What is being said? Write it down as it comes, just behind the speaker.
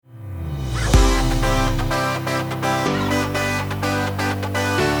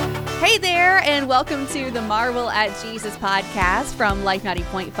and welcome to the Marvel at Jesus podcast from Life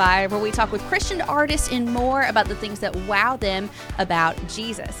 90.5, where we talk with Christian artists and more about the things that wow them about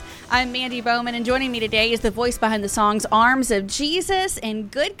Jesus. I'm Mandy Bowman, and joining me today is the voice behind the songs Arms of Jesus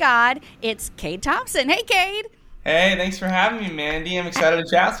and Good God. It's Cade Thompson. Hey, Cade. Hey, thanks for having me, Mandy. I'm excited to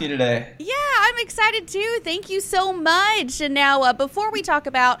chat with you today. Yeah, I'm excited too. Thank you so much. And now, before we talk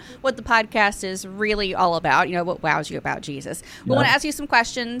about what the podcast is really all about, you know, what wows you about Jesus, we want to ask you some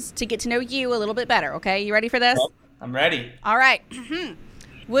questions to get to know you a little bit better, okay? You ready for this? I'm ready. All right.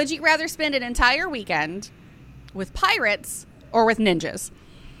 Would you rather spend an entire weekend with pirates or with ninjas?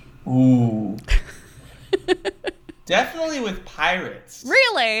 Ooh. Definitely with pirates.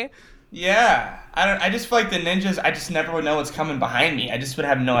 Really? Yeah. I just feel like the ninjas, I just never would know what's coming behind me. I just would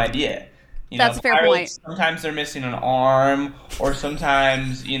have no idea. That's a fair point. Sometimes they're missing an arm, or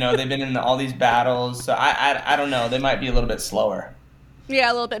sometimes, they've been in all these battles. So I don't know. They might be a little bit slower. Yeah,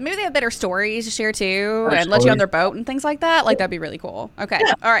 a little bit. Maybe they have better stories to share too, and let you on their boat and things like that. Like, that'd be really cool. Okay.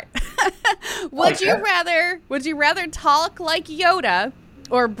 Yeah. All right. Would you rather talk like Yoda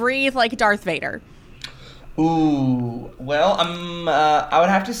or breathe like Darth Vader? Ooh. Well, I would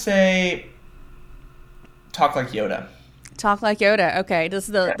have to say talk like Yoda. Talk like Yoda. Okay. Does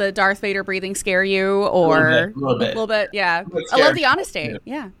the Darth Vader breathing scare you, or a little bit? A little bit. Yeah. I love the honesty.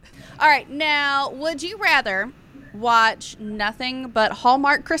 Yeah. All right. Now, would you rather watch nothing but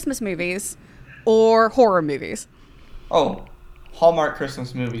Hallmark Christmas movies or horror movies? Oh, Hallmark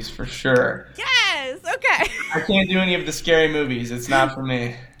Christmas movies for sure. Yes. Okay. I can't do any of the scary movies. It's not for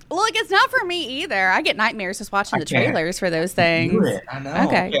me. Look, it's not for me either. I get nightmares just watching the trailers for those things. I know.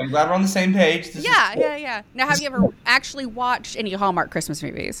 Okay, I'm glad we're on the same page. Yeah. Now, have you ever actually watched any Hallmark Christmas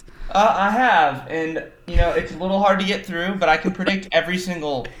movies? I have, and it's a little hard to get through, but I can predict every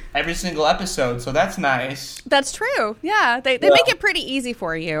single episode, so that's nice. That's true. Yeah, they make it pretty easy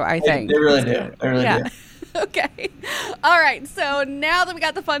for you, I think. They really do. They really do. Okay. All right. So now that we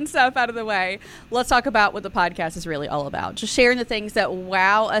got the fun stuff out of the way, let's talk about what the podcast is really all about. Just sharing the things that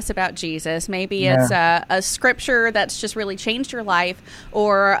wow us about Jesus. Maybe it's a scripture that's just really changed your life,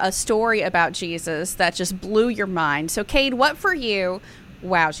 or a story about Jesus that just blew your mind. So, Cade, what for you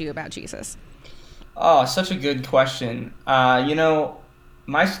wows you about Jesus? Oh, such a good question.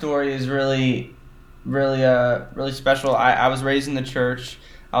 My story is really special. I was raised in the church.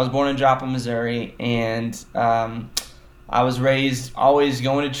 I was born in Joplin, Missouri, and I was raised always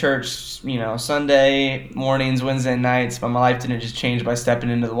going to church, Sunday mornings, Wednesday nights, but my life didn't just change by stepping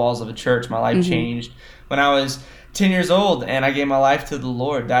into the walls of a church. My life changed when I was 10 years old and I gave my life to the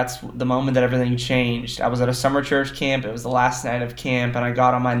Lord. That's the moment that everything changed. I was at a summer church camp. It was the last night of camp, and I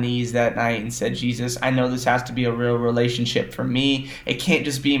got on my knees that night and said, Jesus, I know this has to be a real relationship for me. It can't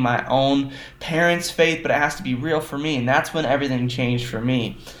just be my own parents' faith, but it has to be real for me. And that's when everything changed for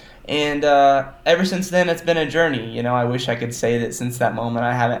me. And ever since then, it's been a journey. I wish I could say that since that moment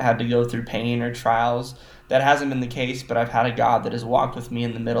I haven't had to go through pain or trials. That hasn't been the case, but I've had a God that has walked with me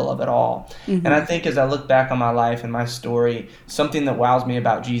in the middle of it all. And I think as I look back on my life and my story, something that wows me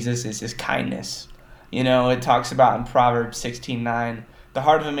about Jesus is his kindness. It talks about in Proverbs 16:9, the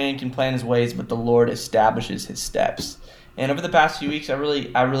heart of a man can plan his ways, but the Lord establishes his steps. And over the past few weeks, I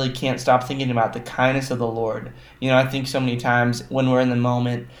really can't stop thinking about the kindness of the Lord. I think so many times when we're in the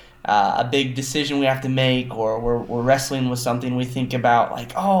moment, a big decision we have to make, or we're wrestling with something, we think about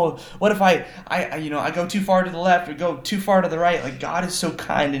like, oh, what if I go too far to the left or go too far to the right? Like, God is so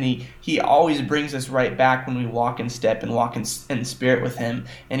kind, and he always brings us right back when we walk in step and walk in spirit with him,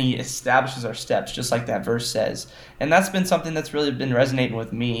 and he establishes our steps, just like that verse says. And that's been something that's really been resonating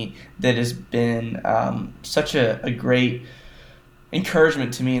with me, that has been such a great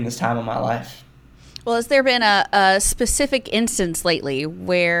encouragement to me in this time of my life. Well, has there been a specific instance lately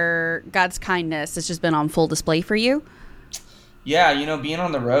where God's kindness has just been on full display for you? Yeah, being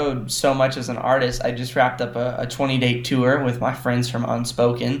on the road so much as an artist, I just wrapped up a 20-date tour with my friends from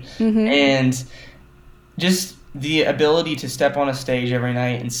Unspoken. And just the ability to step on a stage every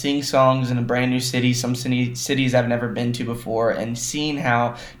night and sing songs in a brand new city, some cities I've never been to before, and seeing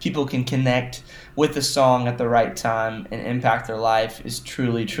how people can connect with the song at the right time and impact their life is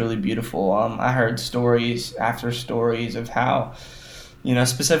truly, truly beautiful. I heard stories after stories of how,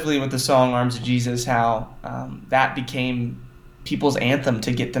 specifically with the song Arms of Jesus, how that became people's anthem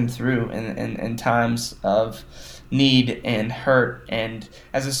to get them through in times of need and hurt. And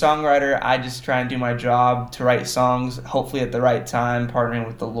as a songwriter, I just try and do my job to write songs, hopefully at the right time, partnering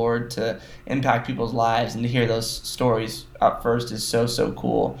with the Lord to impact people's lives. And to hear those stories up first is so, so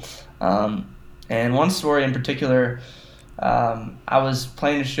cool. And one story in particular, I was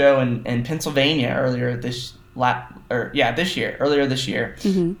playing a show in Pennsylvania earlier this earlier this year.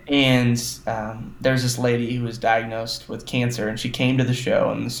 And there's this lady who was diagnosed with cancer, and she came to the show,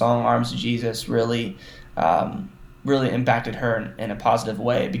 and the song "Arms of Jesus" really impacted her in a positive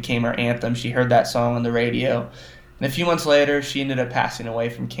way. It became her anthem. She heard that song on the radio, and a few months later, she ended up passing away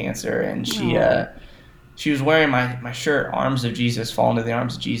from cancer. And she was wearing my shirt, "Arms of Jesus," fall into the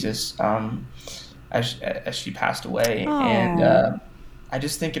arms of Jesus, as she passed away. Aww. And I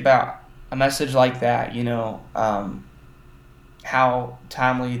just think about a message like that, how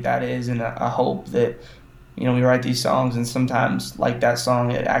timely that is, and a hope that, we write these songs, and sometimes, like that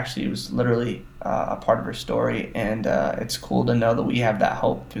song, it actually was literally a part of her story, and it's cool to know that we have that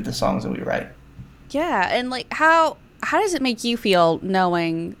hope through the songs that we write. Yeah, and like how does it make you feel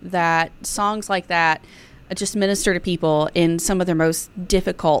knowing that songs like that just minister to people in some of their most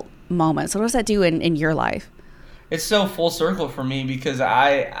difficult moments? What does that do in your life? It's so full circle for me, because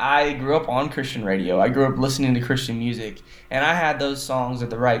I grew up on Christian radio. I grew up listening to Christian music, and I had those songs at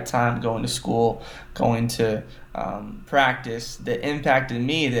the right time, going to school, going to practice, that impacted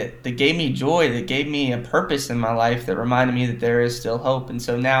me, that gave me joy, that gave me a purpose in my life, that reminded me that there is still hope. And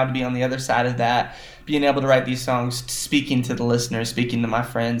so now to be on the other side of that, being able to write these songs, speaking to the listeners, speaking to my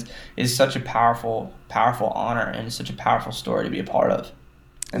friends, is such a powerful, powerful honor, and it's such a powerful story to be a part of.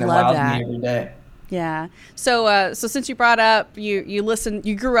 And it allows me every day. Yeah. So since you brought up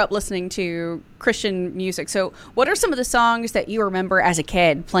you grew up listening to Christian music. So what are some of the songs that you remember as a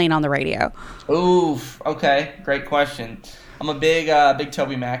kid playing on the radio? Oof. Okay. Great question. I'm a big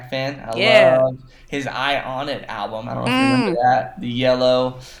Toby Mac fan. I love his Eye on It album. I don't know if you remember that. The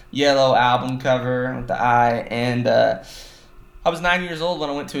yellow album cover with the eye. And I was 9 years old when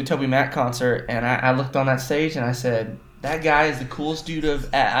I went to a Toby Mac concert, and I looked on that stage and I said, that guy is the coolest dude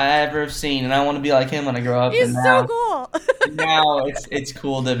I ever have seen, and I want to be like him when I grow up. He's so cool. Now it's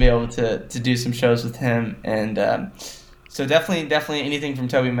cool to be able to do some shows with him, and so definitely anything from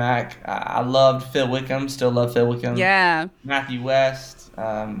Toby Mac. I loved Phil Wickham, still love Phil Wickham. Yeah. Matthew West.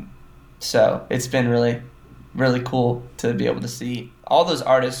 So it's been really, really cool to be able to see all those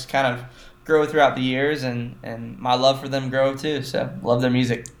artists kind of grow throughout the years, and my love for them grow too. So love their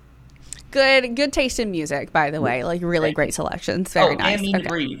music. Good taste in music, by the way. Like, really great selections. Very nice. And Need to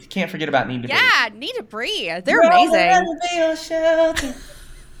Breathe. Can't forget about Need to Breathe. Yeah, Need to Breathe. They're amazing. Never be your shelter.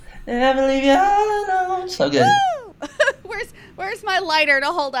 Never leave you all alone. So good. Where's my lighter to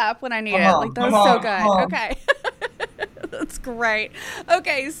hold up when I need it? Like, that was so good. Okay. That's great.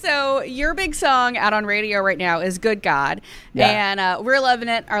 Okay, so your big song out on radio right now is Good God. Yeah. And we're loving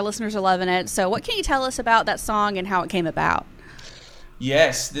it. Our listeners are loving it. So what can you tell us about that song and how it came about?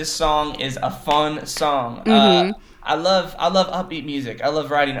 Yes, this song is a fun song. I love upbeat music. I love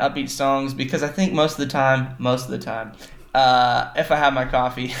writing upbeat songs because I think most of the time, if I have my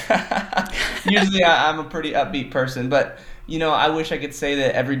coffee, usually I'm a pretty upbeat person. But, I wish I could say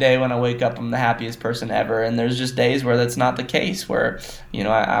that every day when I wake up, I'm the happiest person ever. And there's just days where that's not the case, where,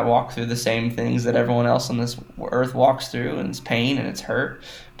 I walk through the same things that everyone else on this earth walks through, and it's pain and it's hurt.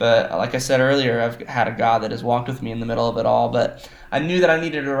 But like I said earlier, I've had a God that has walked with me in the middle of it all. But I knew that I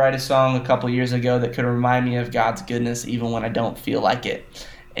needed to write a song a couple years ago that could remind me of God's goodness even when I don't feel like it.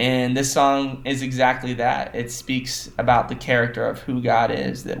 And this song is exactly that. It speaks about the character of who God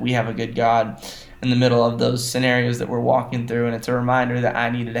is, that we have a good God in the middle of those scenarios that we're walking through. And it's a reminder that I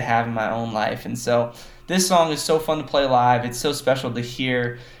needed to have in my own life. And so this song is so fun to play live. It's so special to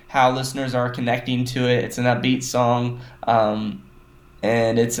hear how listeners are connecting to it. It's an upbeat song.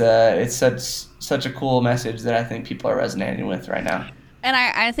 And it's such a cool message that I think people are resonating with right now. And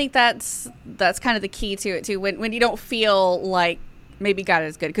I think that's kind of the key to it too. When you don't feel like maybe God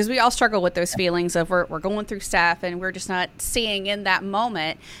is good, because we all struggle with those feelings of we're going through stuff and we're just not seeing in that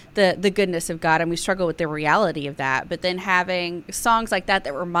moment the goodness of God, and we struggle with the reality of that. But then having songs like that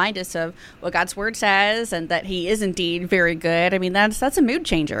remind us of what God's word says and that He is indeed very good. I mean, that's a mood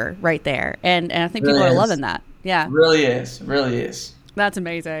changer right there, and I think people are loving that. Yeah, really is. That's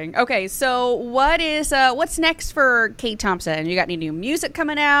amazing. Okay, so what's next for Cade Thompson? You got any new music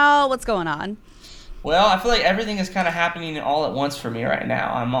coming out? What's going on? Well, I feel like everything is kind of happening all at once for me right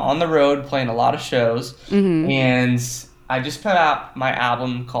now. I'm on the road playing a lot of shows, and I just put out my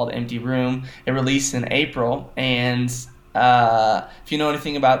album called Empty Room. It released in April, and if you know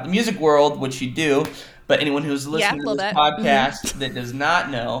anything about the music world, which you do, but anyone who's listening to this podcast that does not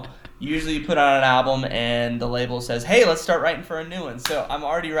know, usually you put out an album and the label says, hey, let's start writing for a new one. So I'm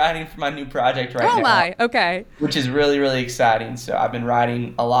already writing for my new project right now. Oh my, okay. Which is really, really exciting. So I've been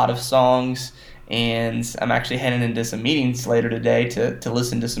writing a lot of songs, and I'm actually heading into some meetings later today to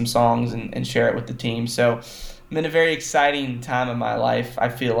listen to some songs and share it with the team. So I'm in a very exciting time of my life. I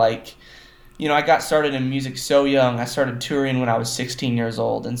feel like, I got started in music so young. I started touring when I was 16 years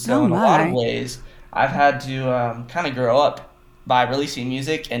old. And so in a lot of ways, I've had to kind of grow up by releasing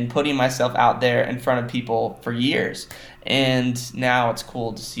music and putting myself out there in front of people for years. And now it's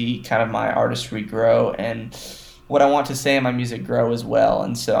cool to see kind of my artistry grow and what I want to say in my music grow as well.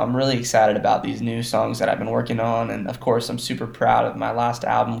 And so I'm really excited about these new songs that I've been working on. And of course, I'm super proud of my last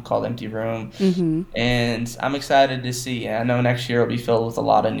album called Empty Room. Mm-hmm. And I'm excited to see. I know next year will be filled with a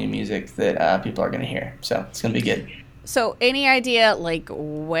lot of new music that people are going to hear. So it's going to be good. So any idea like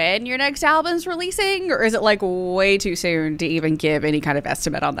when your next album's releasing, or is it like way too soon to even give any kind of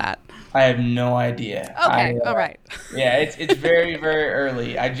estimate on that? I have no idea. Okay, all right. Yeah, it's very, very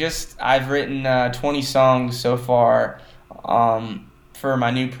early. I've written 20 songs so far for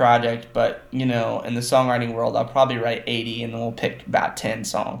my new project, but in the songwriting world, I'll probably write 80 and then we'll pick about 10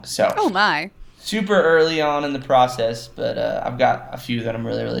 songs. So oh my, super early on in the process, but I've got a few that I'm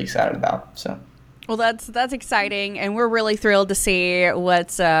really, really excited about. So. Well, that's exciting, and we're really thrilled to see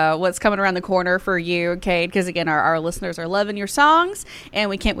what's coming around the corner for you, Cade, because, again, our listeners are loving your songs, and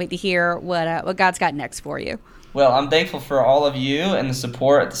we can't wait to hear what God's got next for you. Well, I'm thankful for all of you and the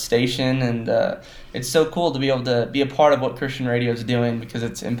support at the station, and it's so cool to be able to be a part of what Christian radio is doing because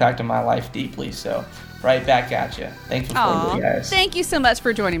it's impacted my life deeply, so right back at you. Thankful for you guys. Thank you so much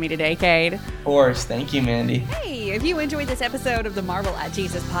for joining me today, Cade. Of course. Thank you, Mandy. Hey, if you enjoyed this episode of the Marvel at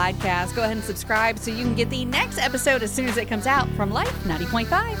Jesus podcast, go ahead and subscribe so you can get the next episode as soon as it comes out from Life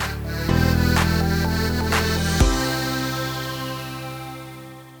 90.5.